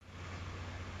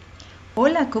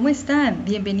Hola, ¿cómo están?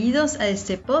 Bienvenidos a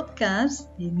este podcast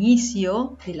de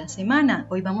inicio de la semana.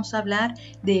 Hoy vamos a hablar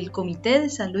del Comité de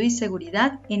Salud y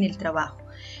Seguridad en el Trabajo.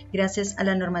 Gracias a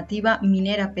la normativa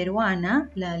minera peruana,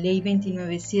 la Ley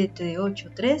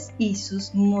 29783 y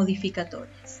sus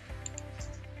modificatorias.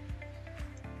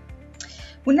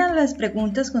 Una de las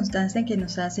preguntas constantes que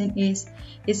nos hacen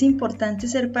 ¿es importante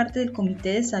ser parte del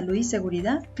Comité de Salud y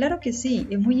Seguridad? Claro que sí,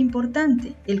 es muy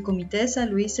importante. El Comité de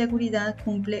Salud y Seguridad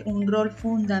cumple un rol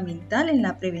fundamental en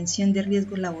la prevención de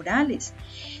riesgos laborales.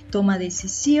 Toma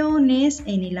decisiones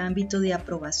en el ámbito de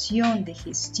aprobación, de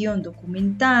gestión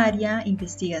documentaria,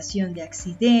 investigación de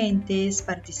accidentes,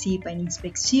 participa en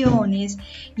inspecciones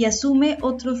y asume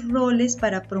otros roles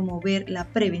para promover la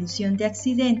prevención de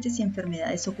accidentes y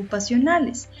enfermedades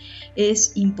ocupacionales.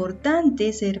 Es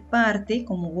importante ser parte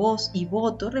como voz y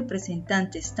voto,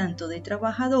 representantes tanto de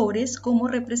trabajadores como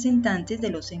representantes de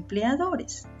los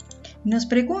empleadores. Nos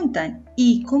preguntan,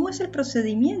 ¿y cómo es el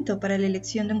procedimiento para la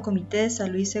elección de un comité de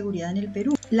salud y seguridad en el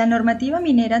Perú? La normativa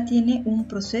minera tiene un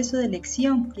proceso de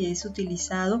elección que es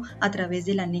utilizado a través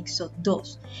del anexo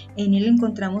 2. En él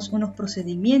encontramos unos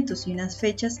procedimientos y unas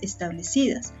fechas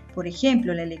establecidas. Por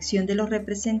ejemplo, la elección de los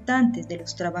representantes de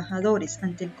los trabajadores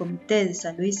ante el Comité de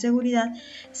Salud y Seguridad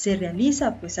se realiza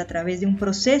a través de un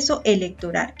proceso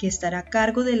electoral que estará a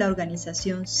cargo de la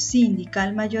organización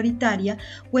sindical mayoritaria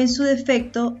o en su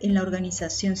defecto en la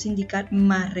organización sindical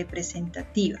más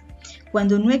representativa.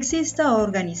 Cuando no exista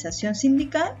organización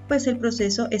sindical, el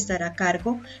proceso estará a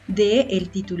cargo del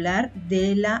titular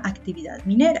de la actividad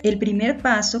minera. El primer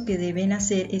paso que deben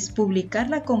hacer es publicar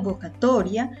la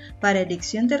convocatoria para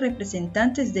elección de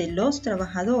representantes de los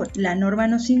trabajadores. La norma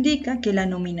nos indica que la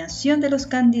nominación de los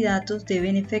candidatos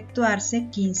deben efectuarse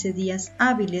 15 días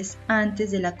hábiles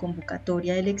antes de la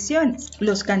convocatoria de elecciones.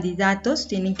 Los candidatos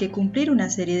tienen que cumplir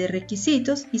una serie de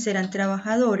requisitos y serán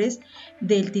trabajadores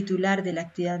del titular de la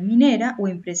actividad minera o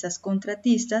empresas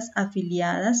contratistas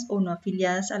afiliadas o no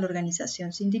afiliadas a la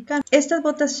organización sindical. Estas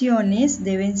votaciones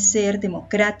deben ser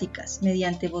democráticas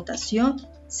mediante votación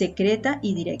secreta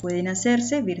y directa. Pueden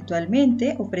hacerse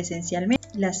virtualmente o presencialmente.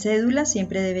 Las cédulas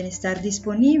siempre deben estar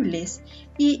disponibles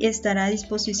y estará a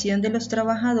disposición de los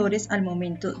trabajadores al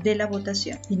momento de la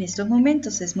votación. En estos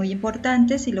momentos es muy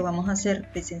importante, si lo vamos a hacer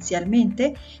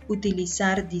presencialmente,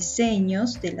 utilizar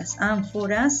diseños de las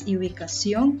ánforas y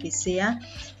ubicación que sean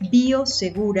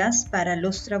bioseguras para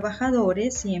los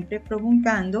trabajadores, siempre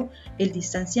promulgando el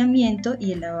distanciamiento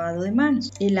y el lavado de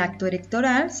manos. El acto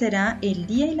electoral será el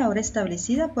día y la hora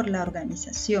establecida por la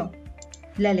organización.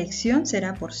 La elección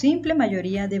será por simple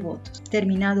mayoría de votos.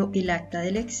 Terminado el acta de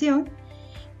elección,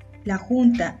 la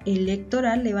Junta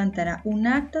Electoral levantará un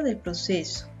acta del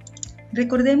proceso.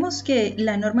 Recordemos que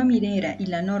la norma minera y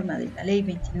la norma de la Ley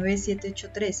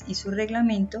 29783 y su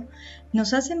reglamento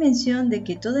nos hace mención de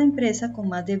que toda empresa con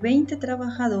más de 20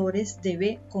 trabajadores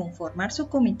debe conformar su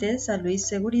comité de salud y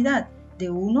seguridad de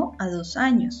 1 a 2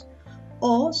 años.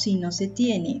 O si no se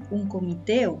tiene un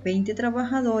comité o 20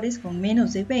 trabajadores con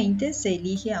menos de 20, se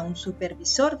elige a un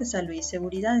supervisor de salud y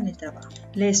seguridad en el trabajo.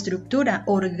 La estructura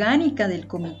orgánica del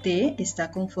comité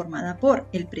está conformada por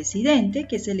el presidente,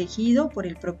 que es elegido por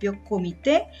el propio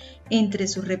comité entre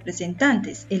sus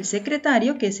representantes, el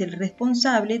secretario, que es el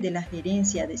responsable de la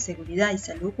gerencia de seguridad y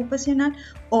salud ocupacional,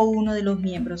 o uno de los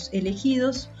miembros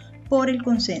elegidos por el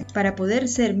consenso. Para poder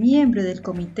ser miembro del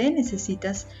comité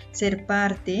necesitas ser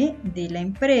parte de la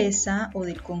empresa o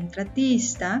del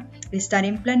contratista, estar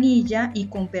en planilla y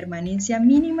con permanencia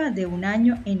mínima de 1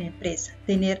 año en la empresa,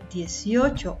 tener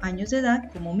 18 años de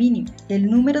edad como mínimo. El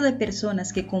número de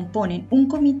personas que componen un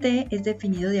comité es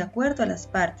definido de acuerdo a las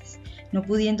partes, no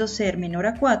pudiendo ser menor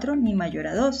a 4 ni mayor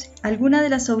a 12. Algunas de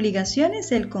las obligaciones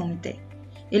del comité: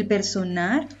 el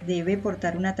personal debe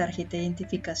portar una tarjeta de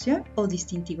identificación o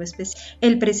distintivo especial.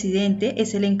 El presidente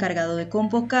es el encargado de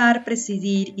convocar,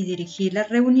 presidir y dirigir las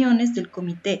reuniones del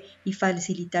comité y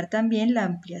facilitar también la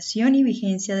ampliación y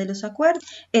vigencia de los acuerdos.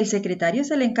 El secretario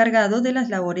es el encargado de las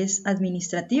labores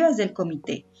administrativas del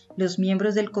comité. Los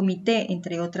miembros del comité,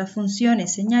 entre otras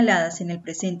funciones señaladas en el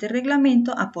presente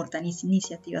reglamento, aportan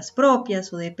iniciativas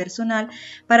propias o de personal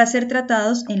para ser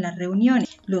tratados en las reuniones.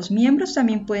 Los miembros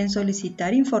también pueden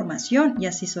solicitar información y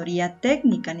asesoría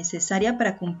técnica necesaria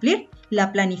para cumplir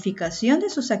la planificación de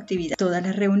sus actividades. Todas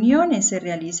las reuniones se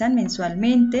realizan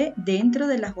mensualmente dentro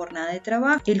de la jornada de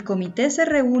trabajo. El comité se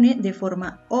reúne de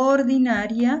forma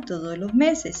ordinaria todos los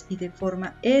meses y de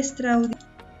forma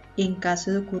extraordinaria en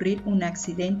caso de ocurrir un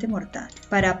accidente mortal.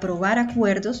 Para aprobar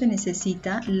acuerdos se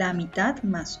necesita la mitad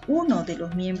más uno de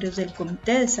los miembros del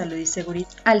Comité de Salud y Seguridad.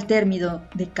 Al término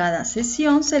de cada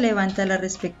sesión se levanta la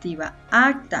respectiva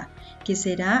acta que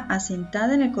será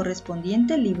asentada en el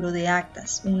correspondiente libro de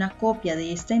actas. Una copia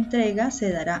de esta entrega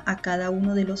se dará a cada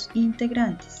uno de los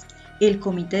integrantes. El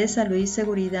Comité de Salud y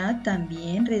Seguridad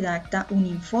también redacta un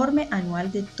informe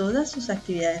anual de todas sus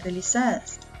actividades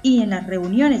realizadas. Y en las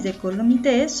reuniones de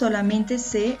comité solamente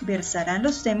se versarán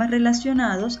los temas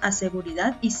relacionados a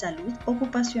seguridad y salud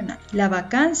ocupacional. La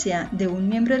vacancia de un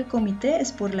miembro del comité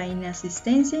es por la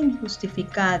inasistencia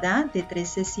injustificada de 3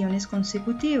 sesiones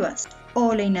consecutivas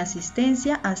o la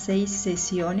inasistencia a 6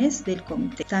 sesiones del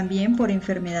comité. También por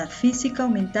enfermedad física o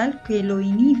mental que lo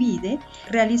inhibide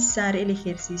realizar el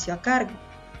ejercicio a cargo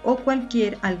o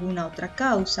alguna otra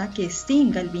causa que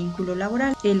extinga el vínculo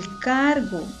laboral. El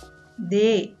cargo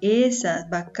de esas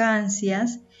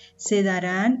vacancias se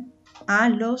darán a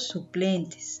los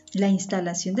suplentes. La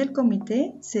instalación del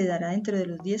comité se dará dentro de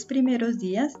los 10 primeros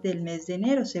días del mes de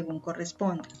enero, según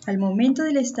corresponda. Al momento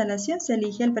de la instalación se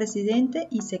elige al presidente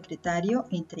y secretario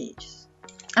entre ellos.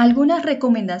 Algunas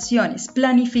recomendaciones.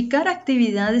 Planificar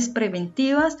actividades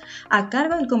preventivas a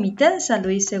cargo del Comité de Salud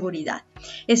y Seguridad.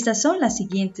 Estas son las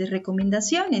siguientes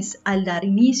recomendaciones. Al dar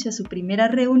inicio a su primera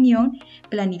reunión,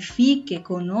 planifique,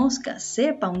 conozca,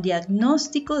 sepa un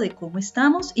diagnóstico de cómo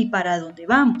estamos y para dónde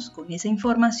vamos. Con esa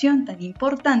información tan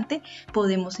importante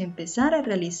podemos empezar a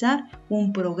realizar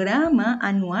un programa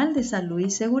anual de salud y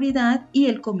seguridad y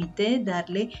el comité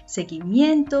darle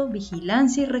seguimiento,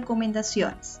 vigilancia y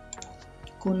recomendaciones.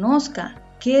 Conozca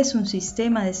qué es un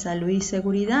sistema de salud y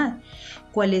seguridad,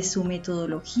 cuál es su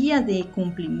metodología de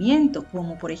cumplimiento,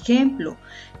 como por ejemplo,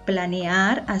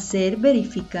 planear, hacer,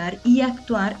 verificar y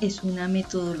actuar es una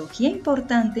metodología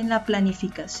importante en la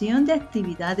planificación de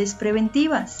actividades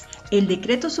preventivas. El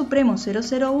Decreto Supremo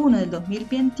 001 del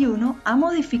 2021 ha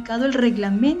modificado el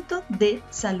Reglamento de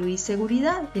Salud y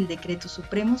Seguridad, el Decreto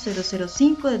Supremo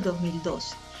 005 del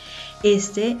 2012.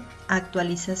 Esta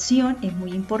actualización es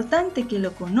muy importante que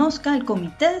lo conozca el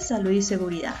Comité de Salud y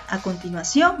Seguridad. A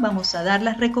continuación vamos a dar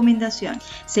las recomendaciones.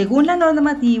 Según la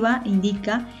normativa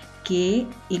indica que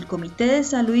el Comité de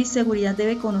Salud y Seguridad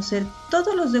debe conocer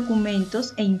todos los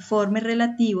documentos e informes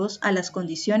relativos a las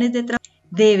condiciones de trabajo.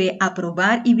 Debe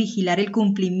aprobar y vigilar el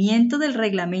cumplimiento del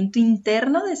Reglamento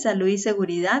Interno de Salud y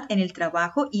Seguridad en el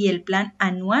Trabajo y el Plan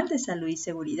Anual de Salud y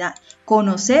Seguridad.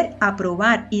 Conocer,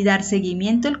 aprobar y dar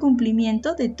seguimiento al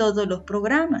cumplimiento de todos los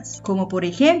programas, como por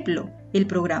ejemplo el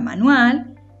programa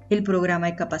anual, el programa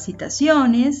de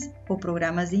capacitaciones o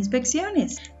programas de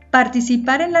inspecciones.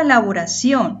 Participar en la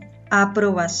elaboración,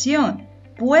 aprobación,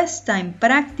 puesta en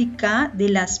práctica de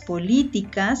las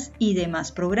políticas y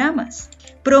demás programas.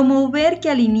 Promover que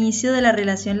al inicio de la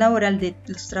relación laboral de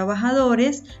los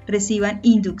trabajadores reciban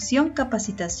inducción,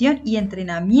 capacitación y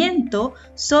entrenamiento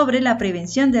sobre la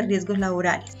prevención de riesgos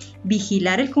laborales.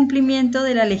 Vigilar el cumplimiento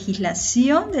de la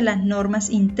legislación de las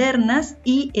normas internas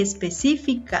y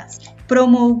específicas.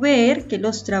 Promover que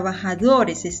los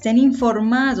trabajadores estén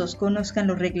informados, conozcan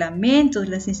los reglamentos,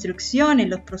 las instrucciones,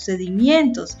 los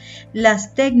procedimientos,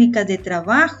 las técnicas de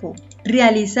trabajo.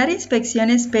 Realizar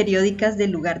inspecciones periódicas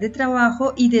del lugar de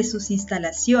trabajo y de sus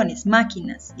instalaciones,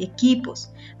 máquinas y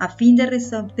equipos, a fin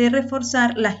de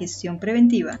reforzar la gestión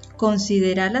preventiva.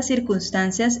 Considerar las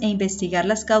circunstancias e investigar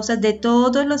las causas de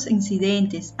todos los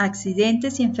incidentes,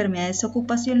 accidentes y enfermedades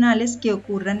ocupacionales que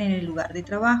ocurran en el lugar de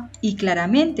trabajo. Y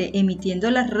claramente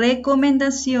emitiendo las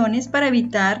recomendaciones para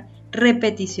evitar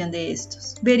repetición de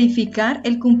estos. Verificar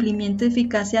el cumplimiento y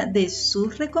eficacia de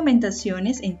sus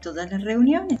recomendaciones en todas las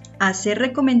reuniones. Hacer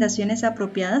recomendaciones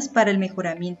apropiadas para el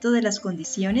mejoramiento de las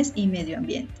condiciones y medio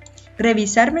ambiente.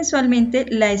 Revisar mensualmente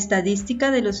la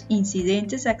estadística de los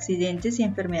incidentes, accidentes y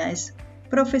enfermedades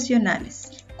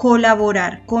profesionales.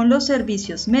 Colaborar con los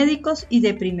servicios médicos y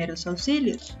de primeros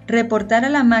auxilios. Reportar a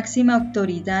la máxima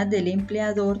autoridad del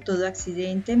empleador todo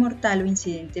accidente mortal o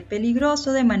incidente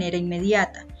peligroso de manera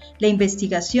inmediata. La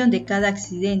investigación de cada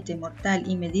accidente mortal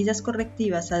y medidas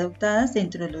correctivas adoptadas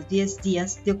dentro de los 10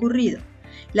 días de ocurrido.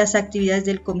 Las actividades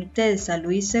del Comité de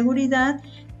Salud y Seguridad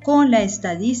con la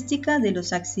estadística de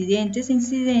los accidentes,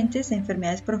 incidentes,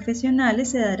 enfermedades profesionales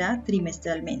se dará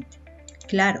trimestralmente.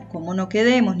 Claro, como no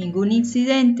queremos ningún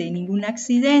incidente, ningún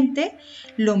accidente,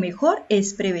 lo mejor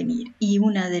es prevenir. Y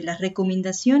una de las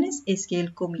recomendaciones es que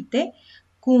el comité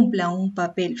cumpla un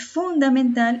papel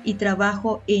fundamental y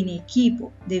trabajo en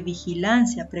equipo de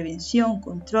vigilancia, prevención,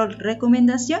 control,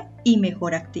 recomendación y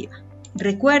mejora activa.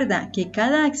 Recuerda que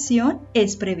cada acción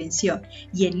es prevención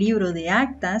y el libro de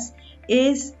actas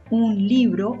es un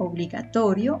libro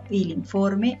obligatorio y el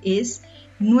informe es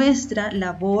nuestra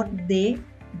labor de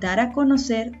dar a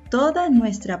conocer toda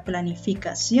nuestra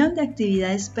planificación de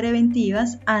actividades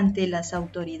preventivas ante las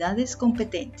autoridades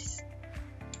competentes.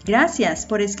 Gracias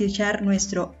por escuchar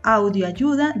nuestro audio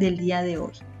ayuda del día de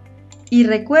hoy. Y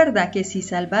recuerda que si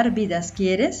salvar vidas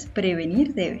quieres,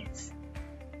 prevenir debes.